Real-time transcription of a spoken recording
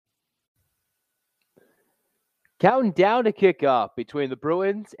Counting down to kick off between the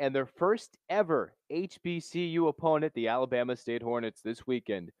Bruins and their first ever HBCU opponent, the Alabama State Hornets, this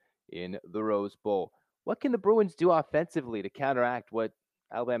weekend in the Rose Bowl. What can the Bruins do offensively to counteract what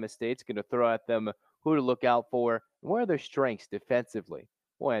Alabama State's going to throw at them? Who to look out for? And where are their strengths defensively?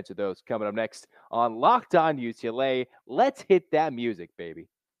 We'll answer those coming up next on Locked On UCLA. Let's hit that music, baby.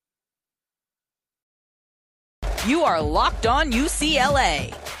 You are Locked On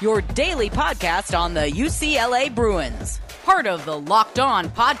UCLA, your daily podcast on the UCLA Bruins. Part of the Locked On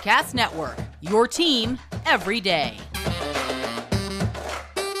Podcast Network, your team every day.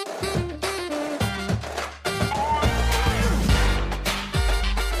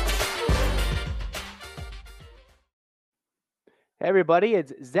 Hey everybody,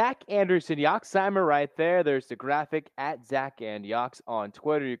 it's Zach Anderson Yoxheimer right there. There's the graphic at Zach and Yox on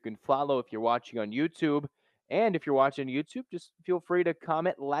Twitter. You can follow if you're watching on YouTube. And if you're watching YouTube, just feel free to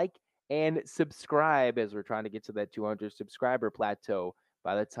comment, like, and subscribe as we're trying to get to that 200 subscriber plateau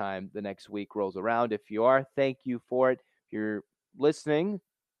by the time the next week rolls around. If you are, thank you for it. If you're listening,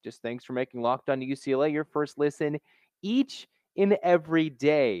 just thanks for making Locked On UCLA your first listen each and every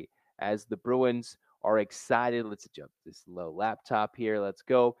day as the Bruins are excited. Let's jump this low laptop here. Let's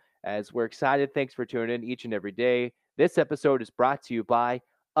go. As we're excited, thanks for tuning in each and every day. This episode is brought to you by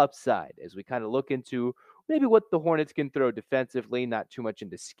Upside as we kind of look into maybe what the Hornets can throw defensively, not too much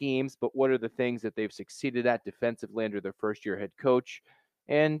into schemes, but what are the things that they've succeeded at defensively under their first-year head coach,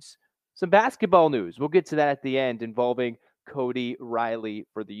 and some basketball news. We'll get to that at the end involving Cody Riley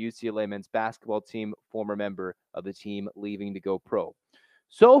for the UCLA men's basketball team, former member of the team leaving to go pro.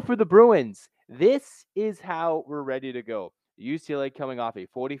 So for the Bruins, this is how we're ready to go. UCLA coming off a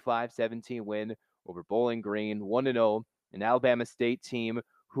 45-17 win over Bowling Green, 1-0, an Alabama State team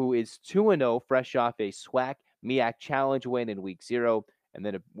who is 2-0, fresh off a SWAC MEAC Challenge win in Week 0, and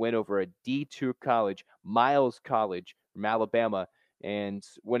then a win over a D2 college, Miles College from Alabama, and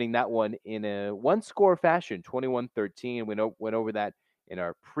winning that one in a one-score fashion, 21-13. We went over that in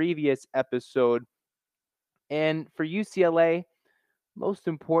our previous episode. And for UCLA, most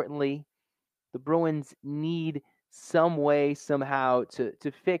importantly, the Bruins need some way, somehow,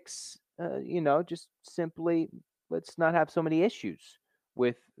 to fix, just simply let's not have so many issues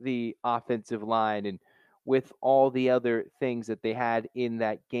with the offensive line and with all the other things that they had in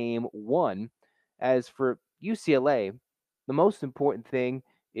that game one. As for UCLA, the most important thing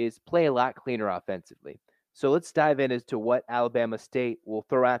is play a lot cleaner offensively. So let's dive in as to what Alabama State will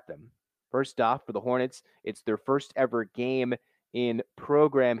throw at them. First off, for the Hornets, it's their first ever game in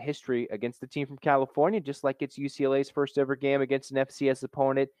program history against the team from California, just like it's UCLA's first ever game against an FCS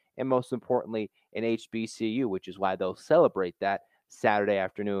opponent, and most importantly, an HBCU, which is why they'll celebrate that Saturday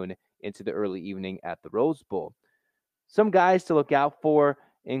afternoon into the early evening at the Rose Bowl. Some guys to look out for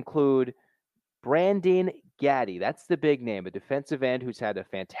include Brandon Gaddy. That's the big name, a defensive end who's had a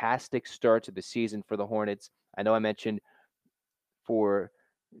fantastic start to the season for the Hornets. I know I mentioned for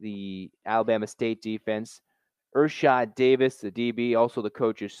the Alabama State defense, Urshad Davis, the DB, also the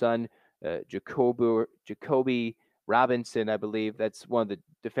coach's son, Jacoby Robinson, I believe. That's one of the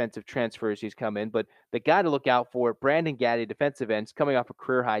defensive transfers he's come in. But the guy to look out for, Brandon Gaddy, defensive ends, coming off a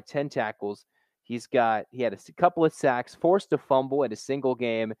career-high 10 tackles. He had a couple of sacks, forced a fumble in a single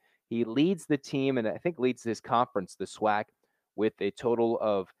game. He leads the team, and I think leads his conference, the SWAC, with a total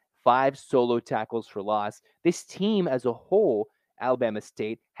of 5 solo tackles for loss. This team as a whole, Alabama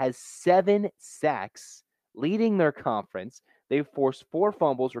State, has 7 sacks, leading their conference. They've forced 4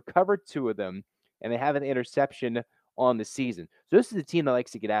 fumbles, recovered 2 of them, and they have an interception on the season. So this is a team that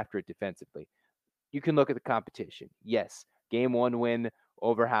likes to get after it defensively. You can look at the competition. Yes, game 1 win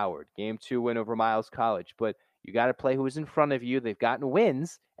over Howard, game 2 win over Miles College, but you got to play who's in front of you. They've gotten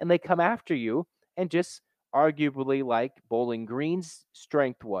wins, and they come after you, and just arguably like Bowling Green's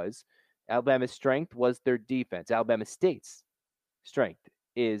strength was, Alabama's strength was their defense. Alabama State's strength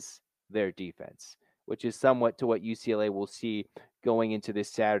is their defense, which is somewhat to what UCLA will see going into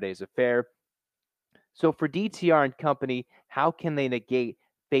this Saturday's affair. So for DTR and company, how can they negate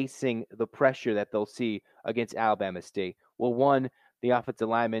facing the pressure that they'll see against Alabama State? Well, one, the offensive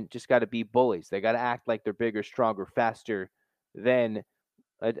linemen just got to be bullies. They got to act like they're bigger, stronger, faster than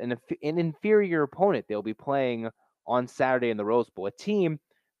an inferior opponent they'll be playing on Saturday in the Rose Bowl. A team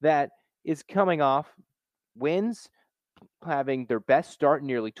that is coming off wins, having their best start in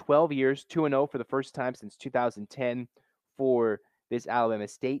nearly 12 years, 2-0 for the first time since 2010 for this Alabama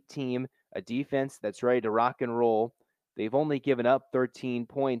State team, a defense that's ready to rock and roll. They've only given up 13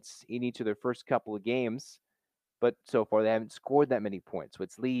 points in each of their first couple of games, but so far they haven't scored that many points,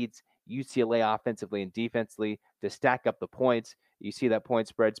 which leads UCLA offensively and defensively to stack up the points. You see that point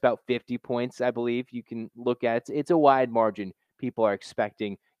spread. It's about 50 points, I believe. You can look at it. It's a wide margin. People are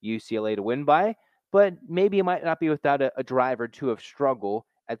expecting UCLA to win by, but maybe it might not be without a drive or two of struggle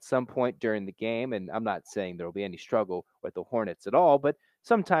at some point during the game. And I'm not saying there will be any struggle with the Hornets at all, but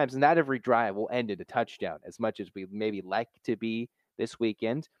sometimes not every drive will end in a touchdown, as much as we maybe like to be this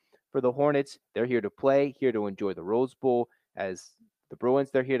weekend. For the Hornets, they're here to play, here to enjoy the Rose Bowl. As the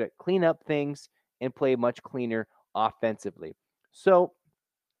Bruins, they're here to clean up things and play much cleaner offensively. So,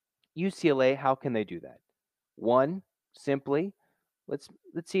 UCLA, how can they do that? One, simply, let's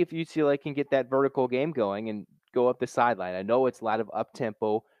see if UCLA can get that vertical game going and go up the sideline. I know it's a lot of up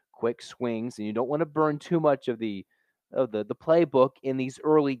tempo, quick swings, and you don't want to burn too much of the playbook in these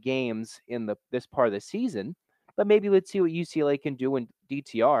early games in this part of the season. But maybe let's see what UCLA can do in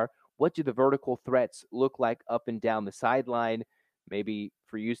DTR. What do the vertical threats look like up and down the sideline? Maybe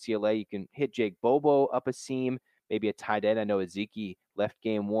for UCLA, you can hit Jake Bobo up a seam, maybe a tight end. I know Ezekiel left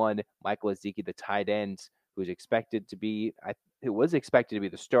game one. Michael Ezekiel, the tight end, who's expected to be, who was expected to be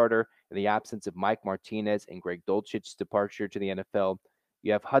the starter in the absence of Mike Martinez and Greg Dulcich's departure to the NFL.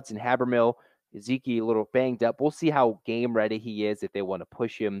 You have Hudson Habermill, Ezekiel a little banged up. We'll see how game ready he is if they want to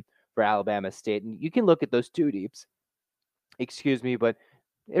push him for Alabama State. And you can look at those two deeps. Excuse me, but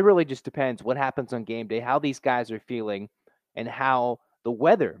it really just depends what happens on game day, how these guys are feeling, and how the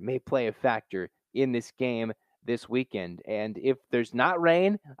weather may play a factor in this game this weekend. And if there's not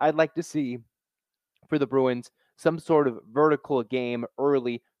rain, I'd like to see for the Bruins some sort of vertical game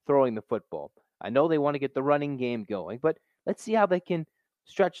early throwing the football. I know they want to get the running game going, but let's see how they can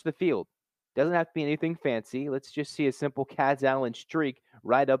stretch the field. Doesn't have to be anything fancy. Let's just see a simple Kaz Allen streak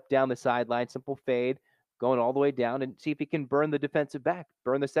right up down the sideline, simple fade, going all the way down, and see if he can burn the defensive back,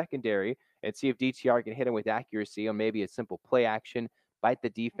 burn the secondary, and see if DTR can hit him with accuracy on maybe a simple play action, bite the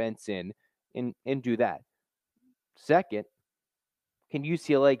defense in, and do that. Second, can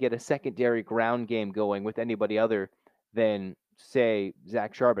UCLA get a secondary ground game going with anybody other than, say,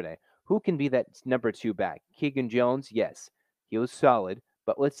 Zach Charbonnet? Who can be that number two back? Keegan Jones, yes, he was solid,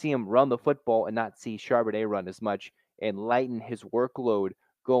 but let's see him run the football and not see Charbonnet run as much and lighten his workload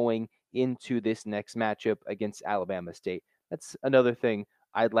going into this next matchup against Alabama State. That's another thing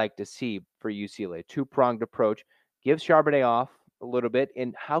I'd like to see for UCLA. Two-pronged approach. Give Charbonnet off a little bit,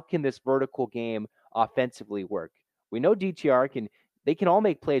 and how can this vertical game offensively work? We know DTR they can all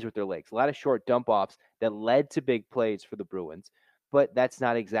make plays with their legs. A lot of short dump offs that led to big plays for the Bruins, but that's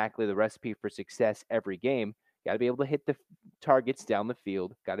not exactly the recipe for success every game. Got to be able to hit the targets down the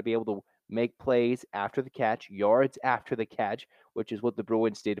field. Got to be able to make plays after the catch, yards after the catch, which is what the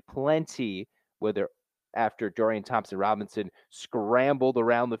Bruins did plenty after Dorian Thompson-Robinson scrambled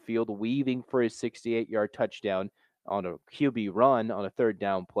around the field, weaving for his 68-yard touchdown on a QB run on a third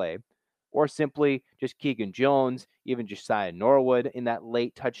down play. Or simply just Keegan Jones, even Josiah Norwood in that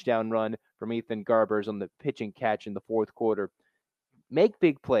late touchdown run from Ethan Garbers on the pitch and catch in the fourth quarter. Make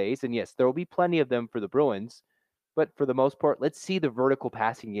big plays, and yes, there will be plenty of them for the Bruins, but for the most part, let's see the vertical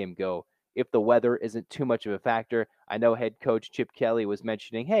passing game go if the weather isn't too much of a factor. I know head coach Chip Kelly was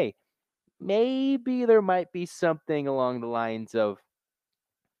mentioning, hey, maybe there might be something along the lines of,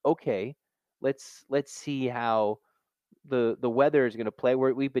 okay, let's see how the weather is going to play.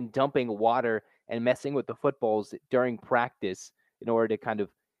 We've been dumping water and messing with the footballs during practice in order to kind of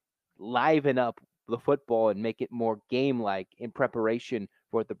liven up the football and make it more game-like in preparation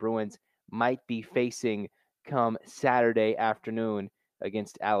for what the Bruins might be facing come Saturday afternoon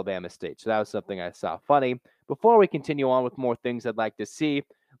against Alabama State. So that was something I saw funny. Before we continue on with more things I'd like to see,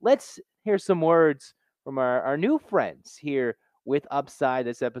 let's hear some words from our new friends here with Upside.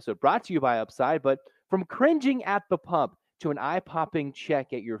 This episode brought to you by Upside, but from cringing at the pump to an eye-popping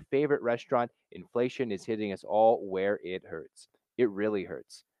check at your favorite restaurant, inflation is hitting us all where it hurts. It really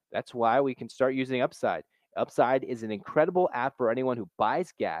hurts. That's why we can start using Upside. Upside is an incredible app for anyone who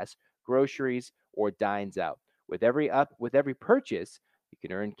buys gas, groceries, or dines out. With every purchase, you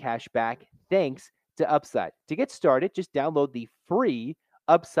can earn cash back thanks to Upside. To get started, just download the free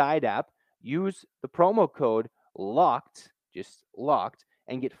Upside app, use the promo code LOCKED, just locked,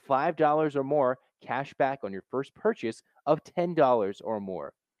 and get $5 or more cash back on your first purchase of $10 or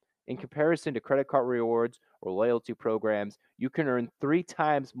more. In comparison to credit card rewards or loyalty programs, you can earn 3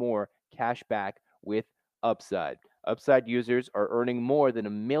 times more cash back with Upside. Upside users are earning more than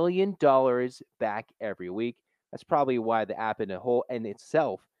 $1 million back every week. That's probably why the app in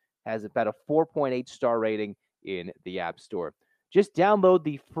itself has about a 4.8 star rating in the App Store. Just download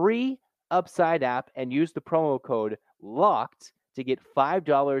the free Upside app and use the promo code LOCKED to get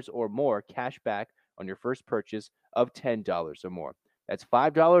 $5 or more cash back on your first purchase of $10 or more. That's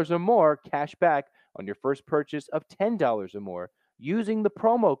 $5 or more cash back on your first purchase of $10 or more using the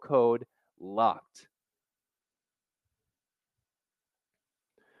promo code LOCKED.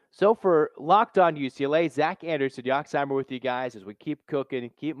 So for Locked On UCLA, Zach Anderson, Yoxheimer with you guys as we keep cooking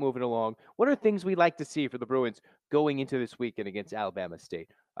and keep moving along. What are things we'd like to see for the Bruins going into this weekend against Alabama State?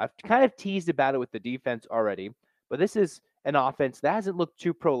 I've kind of teased about it with the defense already, but this is an offense that hasn't looked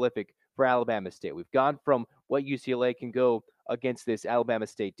too prolific for Alabama State. We've gone from what UCLA can go against this Alabama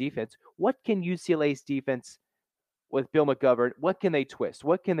State defense. What can UCLA's defense with Bill McGovern, what can they twist?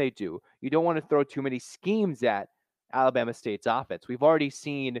 What can they do? You don't want to throw too many schemes at Alabama State's offense. We've already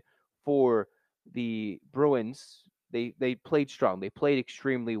seen for the Bruins, they played strong. They played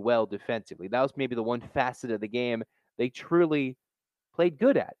extremely well defensively. That was maybe the one facet of the game they truly played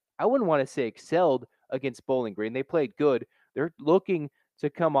good at. I wouldn't want to say excelled against Bowling Green. They played good. They're looking to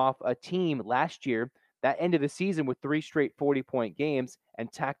come off a team last year that ended the season with 3 straight 40-point games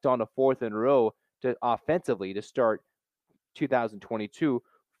and tacked on a fourth in a row to offensively to start 2022,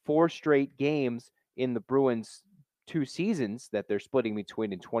 4 straight games in the Bruins 2 seasons that they're splitting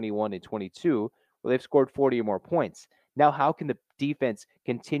between in 21 and 22, where they've scored 40 or more points. Now, how can the defense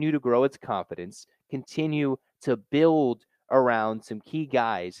continue to grow its confidence, continue to build around some key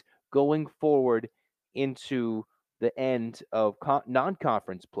guys going forward into the end of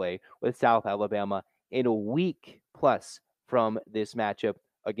non-conference play with South Alabama in a week plus from this matchup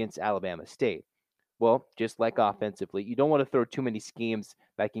against Alabama State? Well, just like offensively, you don't want to throw too many schemes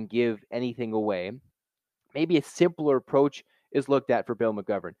that can give anything away. Maybe a simpler approach is looked at for Bill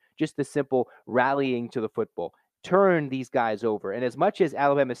McGovern. Just the simple rallying to the football. Turn these guys over. And as much as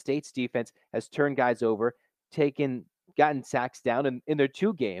Alabama State's defense has turned guys over, gotten sacks down in their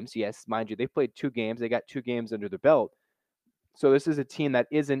 2 games, yes, mind you, they played 2 games. They got 2 games under their belt. So this is a team that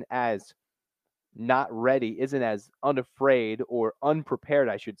isn't as not ready, isn't as unafraid or unprepared,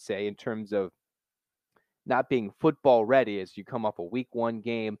 I should say, in terms of not being football ready as you come off a week 1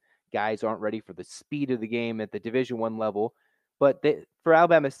 game. Guys aren't ready for the speed of the game at the Division 1 level. But for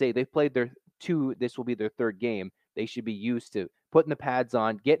Alabama State, they've played their 2. This will be their 3rd game. They should be used to putting the pads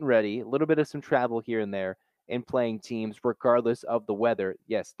on, getting ready, a little bit of some travel here and there, and playing teams regardless of the weather.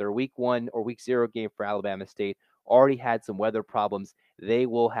 Yes, their week 1 or week 0 game for Alabama State already had some weather problems. They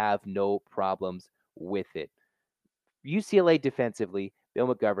will have no problems with it. UCLA defensively,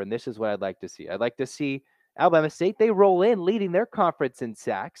 Bill McGovern, this is what I'd like to see. I'd like to see Alabama State, they roll in leading their conference in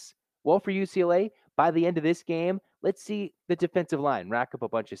sacks. Well, for UCLA, by the end of this game, let's see the defensive line rack up a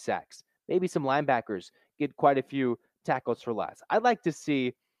bunch of sacks. Maybe some linebackers get quite a few tackles for loss. I'd like to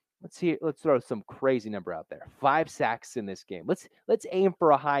see, let's throw some crazy number out there. 5 sacks in this game. Let's aim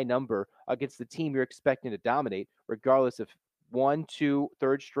for a high number against the team you're expecting to dominate, regardless of 1, 2,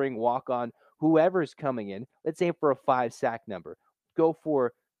 third string, walk on, whoever's coming in. Let's aim for a 5 sack number. Go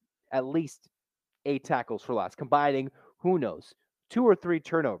for at least 8 tackles for loss, combining, who knows, 2 or 3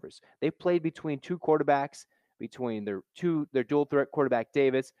 turnovers. They've played between 2 quarterbacks, between their dual threat quarterback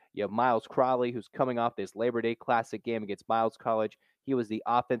Davis. You have Miles Crowley, who's coming off this Labor Day Classic game against Miles College. He was the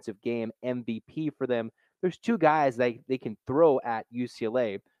offensive game MVP for them. There's 2 guys they can throw at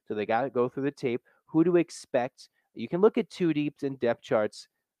UCLA, so they got to go through the tape. Who to expect? You can look at 2 deeps and depth charts.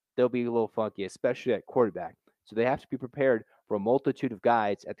 They'll be a little funky, especially at quarterback. So they have to be prepared for a multitude of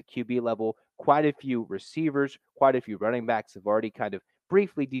guys at the QB level. Quite a few receivers, quite a few running backs have already kind of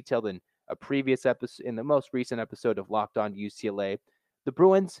briefly detailed in a previous episode, in the most recent episode of Locked On UCLA. The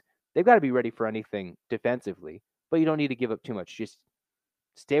Bruins, they've got to be ready for anything defensively, but you don't need to give up too much. Just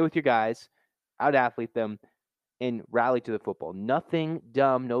stay with your guys, out-athlete them, and rally to the football. Nothing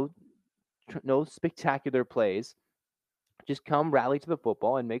dumb, no spectacular plays. Just come rally to the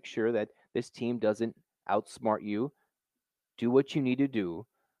football and make sure that this team doesn't outsmart you. Do what you need to do,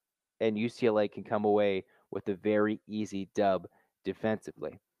 and UCLA can come away with a very easy dub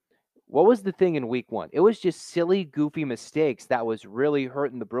defensively. What was the thing in week 1? It was just silly, goofy mistakes that was really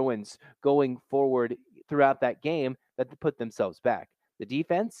hurting the Bruins going forward throughout that game that put themselves back. The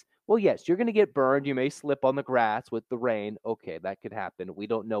defense, well, yes, you're going to get burned. You may slip on the grass with the rain. Okay, that could happen. We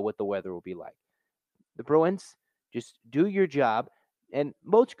don't know what the weather will be like. The Bruins, just do your job. And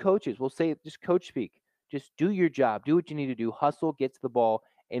most coaches will say, just coach speak. Just do your job. Do what you need to do. Hustle, get to the ball,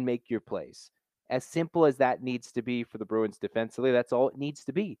 and make your plays. As simple as that needs to be for the Bruins defensively, that's all it needs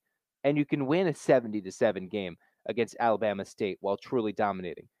to be. And you can win a 70-7 game against Alabama State while truly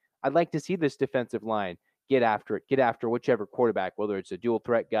dominating. I'd like to see this defensive line get after it, get after whichever quarterback, whether it's a dual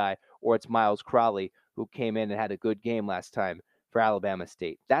threat guy or it's Miles Crowley, who came in and had a good game last time for Alabama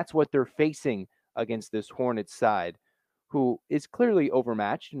State. That's what they're facing against this Hornets side, who is clearly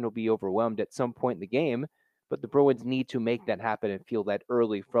overmatched and will be overwhelmed at some point in the game. But the Bruins need to make that happen and feel that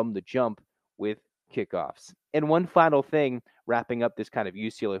early from the jump with kickoffs. And one final thing, wrapping up this kind of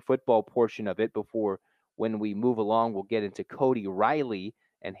UCLA football portion of it before when we move along, we'll get into Cody Riley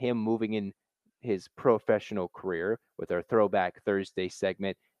and him moving in his professional career with our Throwback Thursday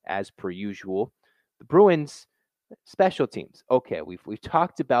segment as per usual. The Bruins special teams. Okay, we've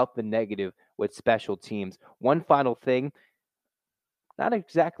talked about the negative with special teams. One final thing, not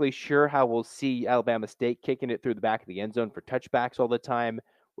exactly sure how we'll see Alabama State kicking it through the back of the end zone for touchbacks all the time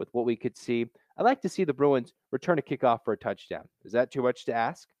with what we could see. I'd like to see the Bruins return a kickoff for a touchdown. Is that too much to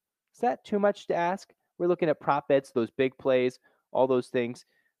ask? Is that too much to ask? We're looking at prop bets, those big plays, all those things.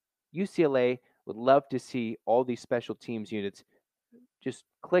 UCLA would love to see all these special teams units just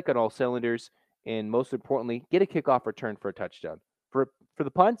click on all cylinders, and most importantly, get a kickoff return for a touchdown. For the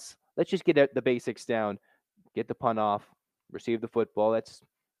punts, let's just get the basics down, get the punt off, receive the football. That's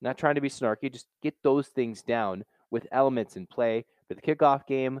not trying to be snarky. Just get those things down with elements in play. For the kickoff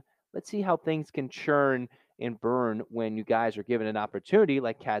game, let's see how things can churn and burn when you guys are given an opportunity,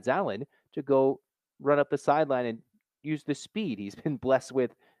 like Kaz Allen, to go run up the sideline and use the speed he's been blessed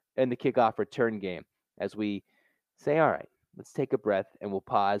with in the kickoff return game. As we say, all right, let's take a breath and we'll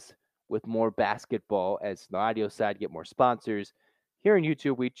pause with more basketball as the audio side get more sponsors. Here on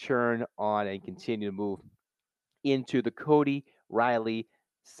YouTube, we churn on and continue to move into the Cody Riley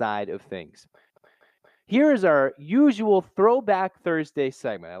side of things. Here is our usual Throwback Thursday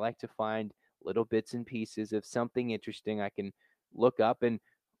segment. I like to find little bits and pieces of something interesting I can look up, and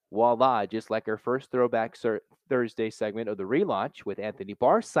voila, just like our first Throwback Thursday segment of the relaunch with Anthony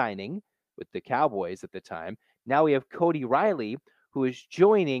Barr signing with the Cowboys at the time. Now we have Cody Riley, who is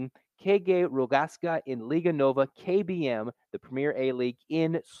joining KG Rogaška in Liga Nova KBM, the Premier A League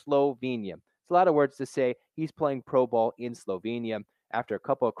in Slovenia. It's a lot of words to say. He's playing pro ball in Slovenia after a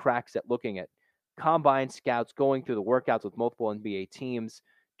couple of cracks at looking at combine scouts, going through the workouts with multiple NBA teams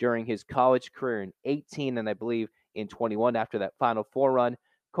during his college career in 18 and I believe in 21 after that Final Four run.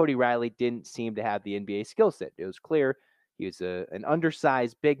 Cody Riley didn't seem to have the NBA skill set. It was clear he was an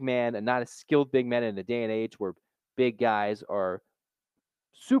undersized big man and not a skilled big man in a day and age where big guys are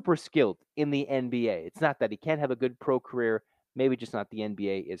super skilled in the NBA. It's not that he can't have a good pro career, maybe just not the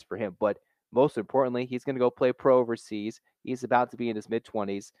NBA is for him. But most importantly, he's going to go play pro overseas. He's about to be in his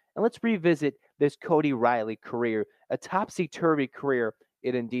mid-20s. And let's revisit this Cody Riley career, a topsy-turvy career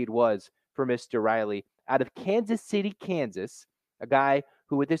it indeed was for Mr. Riley. Out of Kansas City, Kansas, a guy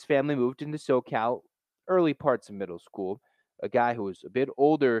who with his family moved into SoCal early parts of middle school, a guy who was a bit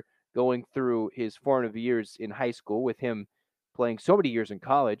older going through his formative years in high school with him playing so many years in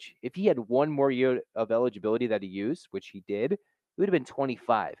college. If he had one more year of eligibility that he used, which he did, he would have been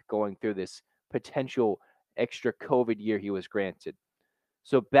 25 going through this potential extra COVID year he was granted.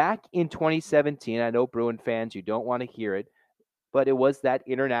 So back in 2017, I know Bruin fans, you don't want to hear it, but it was that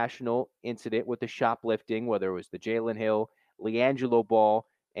international incident with the shoplifting, whether it was the Jalen Hill, LiAngelo Ball,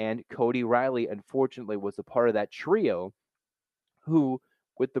 and Cody Riley, unfortunately, was a part of that trio who,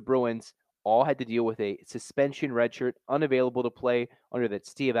 with the Bruins, all had to deal with a suspension redshirt, unavailable to play under that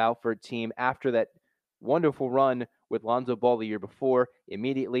Steve Alford team after that wonderful run with Lonzo Ball the year before.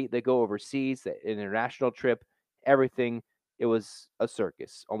 Immediately, they go overseas, an international trip, everything. It was a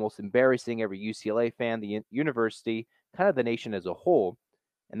circus, almost embarrassing every UCLA fan, the university, kind of the nation as a whole.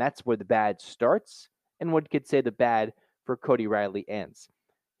 And that's where the bad starts, and one could say the bad for Cody Riley ends.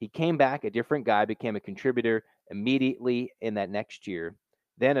 He came back, a different guy, became a contributor immediately in that next year,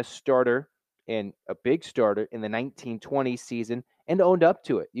 then a starter and a big starter in the 1920 season and owned up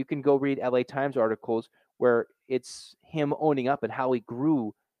to it. You can go read LA Times articles where it's him owning up and how he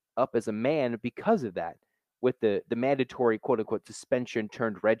grew up as a man because of that. With the mandatory quote-unquote suspension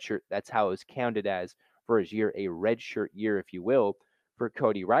turned redshirt, that's how it was counted as for his year, a redshirt year, if you will, for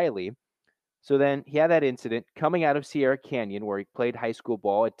Cody Riley. So then he had that incident coming out of Sierra Canyon where he played high school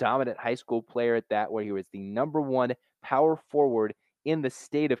ball, a dominant high school player at that, where he was the number one power forward in the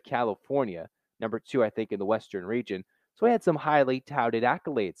state of California, number two, I think, in the Western region. So he had some highly touted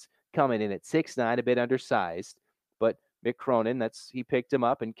accolades coming in at 6'9", a bit undersized. But Mick Cronin, he picked him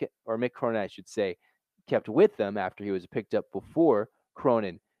up, or Mick Cronin, I should say, kept with them after he was picked up before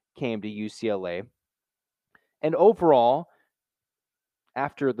Cronin came to UCLA. And overall,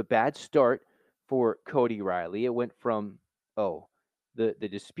 after the bad start for Cody Riley, it went from, the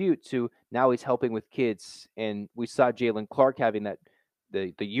dispute to now he's helping with kids. And we saw Jalen Clark having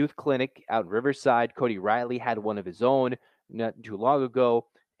the youth clinic out in Riverside. Cody Riley had one of his own not too long ago.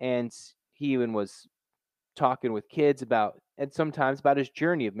 And he even was talking with kids and sometimes about his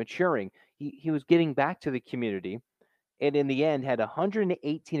journey of maturing. He was getting back to the community, and in the end had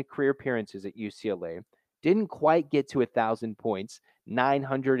 118 career appearances at UCLA. Didn't quite get to 1,000 points,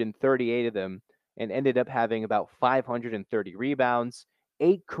 938 of them, and ended up having about 530 rebounds,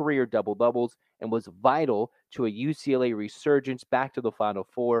 8 career double doubles, and was vital to a UCLA resurgence back to the Final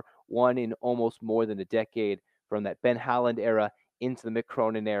Four, one in almost more than a decade from that Ben Howland era into the Mick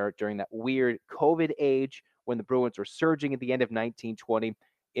Cronin era during that weird COVID age when the Bruins were surging at the end of 1920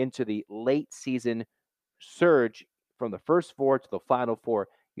 into the late season surge from the first four to the Final Four.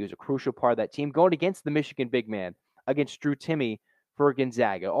 He was a crucial part of that team going against the Michigan big man, against Drew Timme for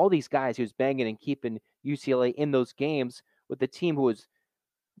Gonzaga. All these guys he was banging and keeping UCLA in those games with the team who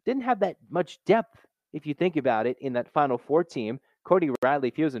didn't have that much depth, if you think about it, in that Final Four team. Cody Riley,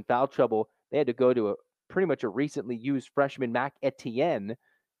 if he was in foul trouble, they had to go to pretty much a recently used freshman, Mac Etienne.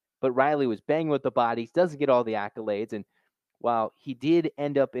 But Riley was banging with the bodies, doesn't get all the accolades. And while he did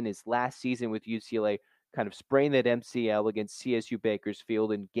end up in his last season with UCLA, kind of spraying that MCL against CSU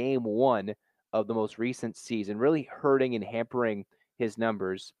Bakersfield in game one of the most recent season, really hurting and hampering his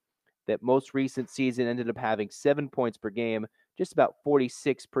numbers. That most recent season ended up having 7 points per game, just about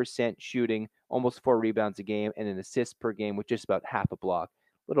 46% shooting, almost 4 rebounds a game, and an assist per game with just about half a block.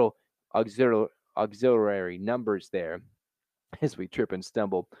 Little auxiliary numbers there as we trip and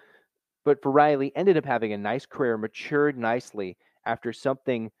stumble. But for Riley, ended up having a nice career, matured nicely after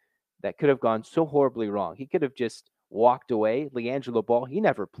something that could have gone so horribly wrong. He could have just walked away. LiAngelo Ball, he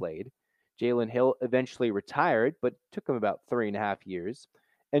never played. Jalen Hill eventually retired, but took him about 3.5 years.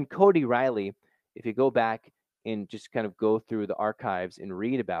 And Cody Riley, if you go back and just kind of go through the archives and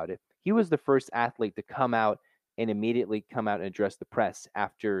read about it, he was the first athlete to come out and immediately come out and address the press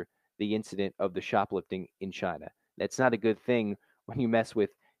after the incident of the shoplifting in China. That's not a good thing when you mess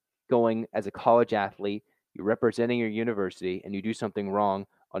with going as a college athlete, you're representing your university, and you do something wrong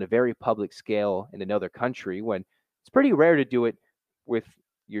on a very public scale in another country when it's pretty rare to do it with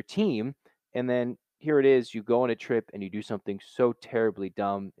your team. And then here it is, you go on a trip and you do something so terribly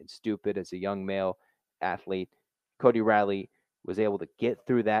dumb and stupid as a young male athlete. Cody Riley was able to get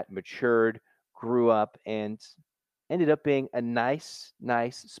through that, matured, grew up, and ended up being a nice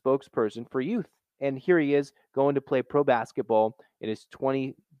spokesperson for youth. And here he is going to play pro basketball in his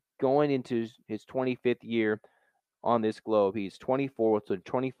going into his 25th year on this globe. He's 24, so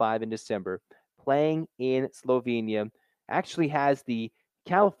 25 in December, playing in Slovenia. Actually has the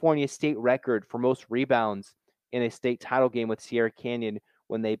California state record for most rebounds in a state title game with Sierra Canyon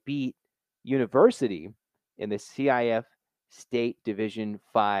when they beat University in the CIF State Division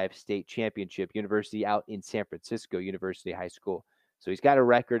 5 state championship. University out in San Francisco, University High School. So he's got a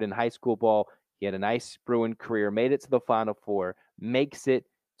record in high school ball. He had a nice Bruin career, made it to the Final Four, makes it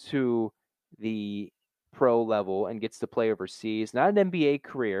to the pro level and gets to play overseas. Not an NBA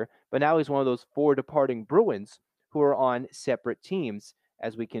career, but now he's one of those 4 departing Bruins who are on separate teams.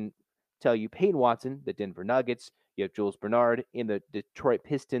 As we can tell you, Peyton Watson, the Denver Nuggets. You have Jules Bernard in the Detroit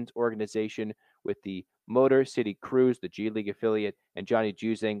Pistons organization with the Motor City Cruise, the G League affiliate, and Johnny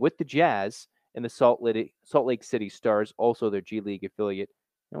Juzang with the Jazz and the Salt Lake City Stars, also their G League affiliate.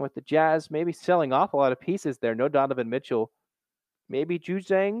 And with the Jazz maybe selling off a lot of pieces there, no Donovan Mitchell. Maybe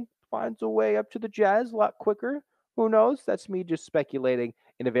Juzang finds a way up to the Jazz a lot quicker. Who knows? That's me just speculating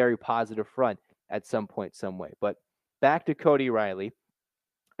in a very positive front at some point, some way. But back to Cody Riley,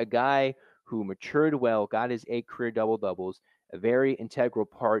 a guy who matured well, got his 8 career double doubles, a very integral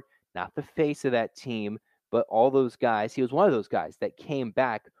part, not the face of that team, but all those guys. He was one of those guys that came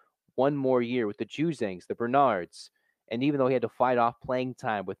back one more year with the Juzangs, the Bernards. And even though he had to fight off playing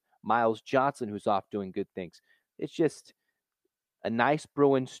time with Miles Johnson, who's off doing good things, it's just a nice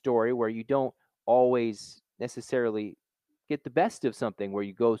Bruin story where you don't always necessarily get the best of something, where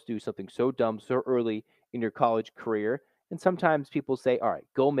you go do something so dumb so early in your college career. And sometimes people say, all right,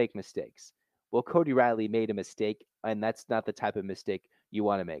 go make mistakes. Well, Cody Riley made a mistake, and that's not the type of mistake you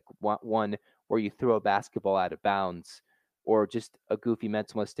want to make. One where you throw a basketball out of bounds or just a goofy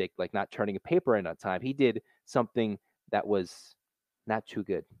mental mistake like not turning a paper in on time. He did something that was not too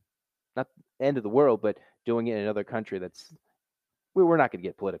good. Not the end of the world, but doing it in another country that's we're not going to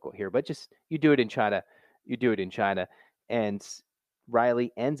get political here, but just you do it in China, you do it in China. And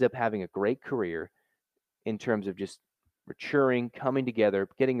Riley ends up having a great career in terms of just maturing, coming together,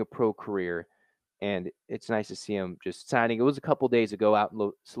 getting a pro career. And it's nice to see him just signing. It was a couple days ago out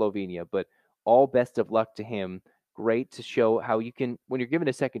in Slovenia, but all best of luck to him. Great to show how you can, when you're given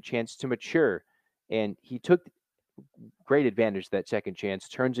a second chance, to mature. And he took great advantage of that second chance,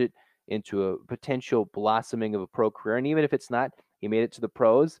 turns it into a potential blossoming of a pro career. And even if it's not, he made it to the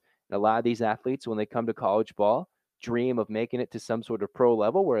pros. And a lot of these athletes, when they come to college ball, dream of making it to some sort of pro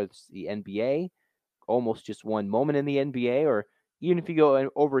level, where it's the NBA, almost just one moment in the NBA, or even if you go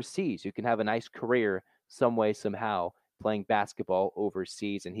overseas, you can have a nice career some way, somehow, playing basketball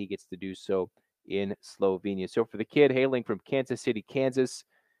overseas, and he gets to do so in Slovenia. So for the kid hailing from Kansas City, Kansas,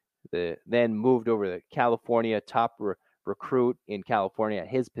 then moved over to California, top recruit in California at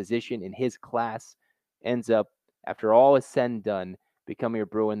his position in his class, ends up, after all is said and done, becoming a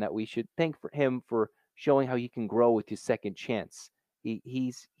Bruin that we should thank for him for showing how he can grow with his second chance.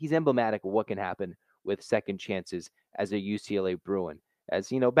 He's emblematic of what can happen with second chances as a UCLA Bruin.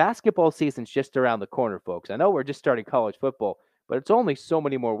 As you know, basketball season's just around the corner, folks. I know we're just starting college football, but it's only so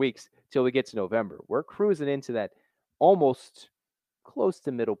many more weeks till we get to November. We're cruising into that almost close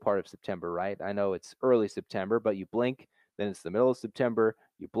to middle part of September, right? I know it's early September, but you blink, then it's the middle of September,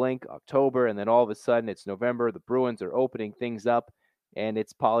 you blink, October, and then all of a sudden it's November. The Bruins are opening things up, and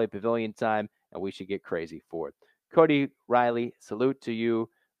it's Poly Pavilion time, and we should get crazy for it. Cody Riley, salute to you.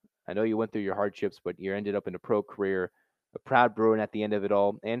 I know you went through your hardships, but you ended up in a pro career, a proud Bruin at the end of it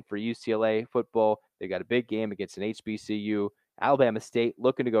all. And for UCLA football, they got a big game against an HBCU. Alabama State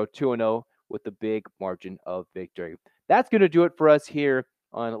looking to go 2-0 with a big margin of victory. That's going to do it for us here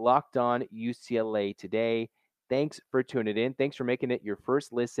on Locked On UCLA today. Thanks for tuning in. Thanks for making it your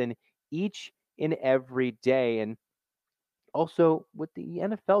first listen each and every day. And also, with the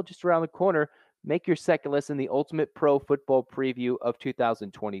NFL just around the corner, make your second listen the Ultimate Pro Football Preview of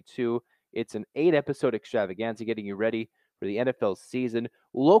 2022. It's an 8-episode extravaganza getting you ready for the NFL season.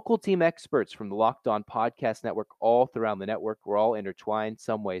 Local team experts from the Locked On Podcast Network all throughout the network. We're all intertwined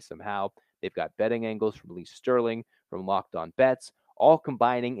some way, somehow. They've got betting angles from Lee Sterling, from Locked On Bets, all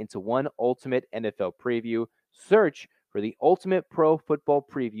combining into one ultimate NFL preview. Search for the Ultimate Pro Football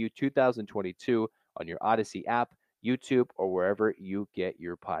Preview 2022 on your Odyssey app, YouTube, or wherever you get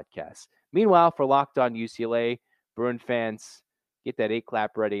your podcasts. Meanwhile, for Locked On UCLA, Bruin fans, get that 8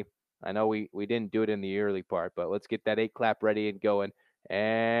 clap ready. I know we didn't do it in the early part, but let's get that 8 clap ready and going.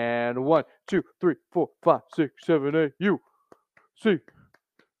 And 1, 2, 3, 4, 5, 6, 7, 8,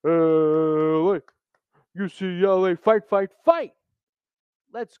 UCLA, UCLA, fight, fight, fight.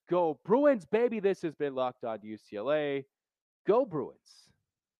 Let's go, Bruins, baby. This has been Locked On UCLA. Go, Bruins.